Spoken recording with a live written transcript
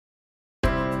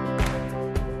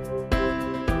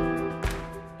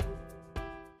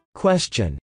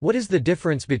Question. What is the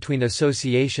difference between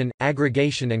association,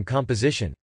 aggregation and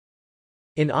composition?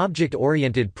 In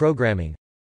object-oriented programming,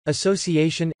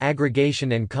 association,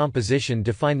 aggregation and composition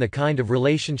define the kind of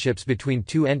relationships between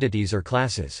two entities or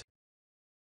classes.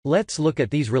 Let's look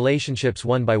at these relationships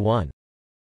one by one.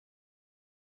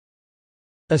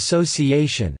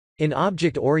 Association. In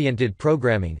object-oriented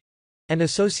programming, an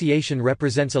association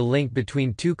represents a link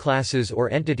between two classes or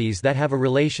entities that have a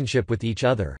relationship with each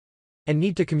other and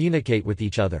need to communicate with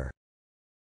each other.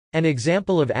 An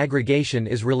example of aggregation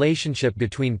is relationship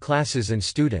between classes and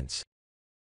students.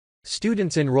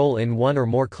 Students enroll in one or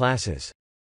more classes.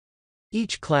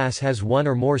 Each class has one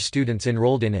or more students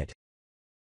enrolled in it.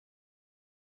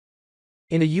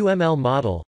 In a UML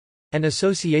model, an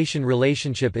association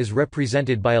relationship is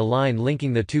represented by a line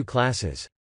linking the two classes.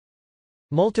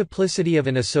 Multiplicity of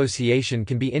an association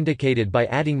can be indicated by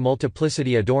adding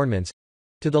multiplicity adornments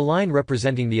to the line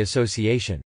representing the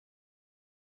association.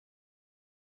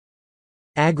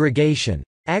 Aggregation.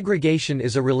 Aggregation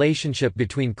is a relationship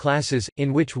between classes,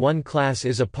 in which one class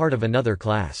is a part of another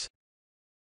class.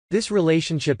 This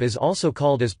relationship is also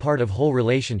called as part-of-whole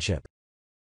relationship.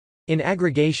 In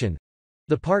aggregation,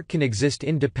 the part can exist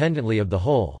independently of the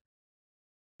whole.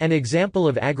 An example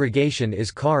of aggregation is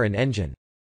car and engine.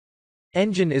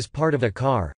 Engine is part of a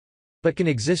car, but can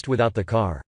exist without the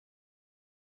car.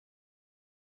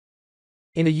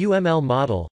 In a UML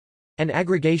model, an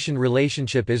aggregation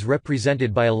relationship is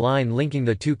represented by a line linking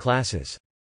the two classes.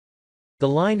 The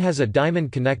line has a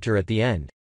diamond connector at the end.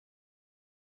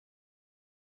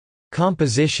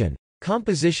 Composition.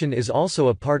 Composition is also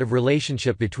a part of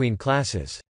relationship between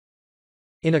classes.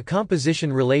 In a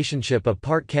composition relationship, a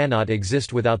part cannot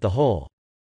exist without the whole.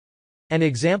 An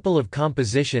example of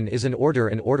composition is an order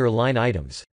and order line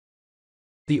items.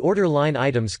 The order line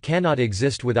items cannot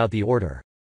exist without the order.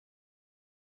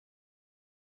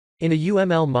 In a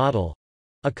UML model,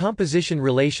 a composition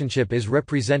relationship is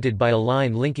represented by a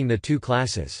line linking the two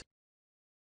classes.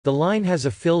 The line has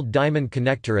a filled diamond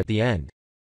connector at the end.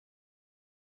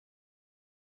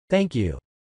 Thank you.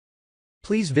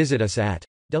 Please visit us at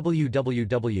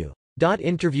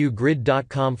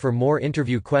www.interviewgrid.com for more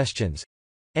interview questions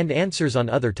and answers on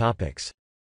other topics.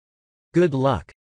 Good luck.